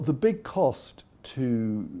The big cost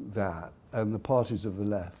to that and the parties of the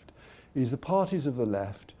left is the parties of the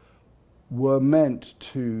left were meant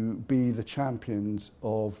to be the champions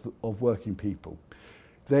of working people.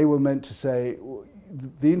 They were meant to say,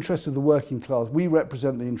 the interests of the working class, we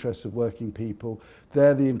represent the interests of working people,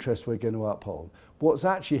 they're the interests we're going to uphold. What's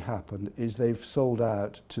actually happened is they've sold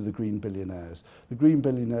out to the green billionaires. The green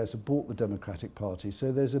billionaires have bought the Democratic Party,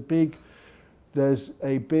 so there's a big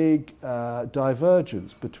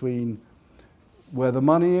divergence between where the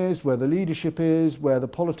money is, where the leadership is, where the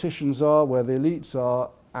politicians are, where the elites are,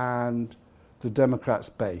 and the Democrats'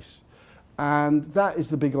 base. And that is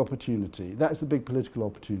the big opportunity. That's the big political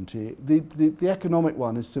opportunity. The economic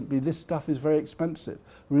one is simply this stuff is very expensive.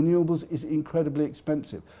 Renewables is incredibly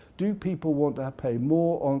expensive. Do people want to pay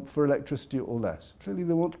more for electricity or less? Clearly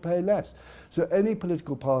they want to pay less. So any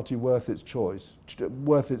political party worth its choice,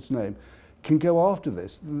 worth its name, can go after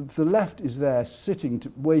this. The left is there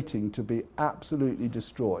waiting to be absolutely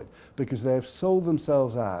destroyed because they have sold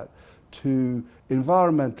themselves out to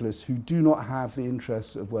environmentalists who do not have the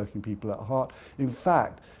interests of working people at heart. In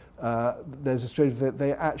fact, there's a strategy that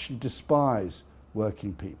they actually despise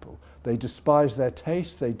working people. They despise their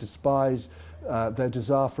taste, they despise their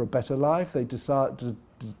desire for a better life, they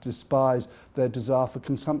despise their desire for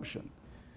consumption.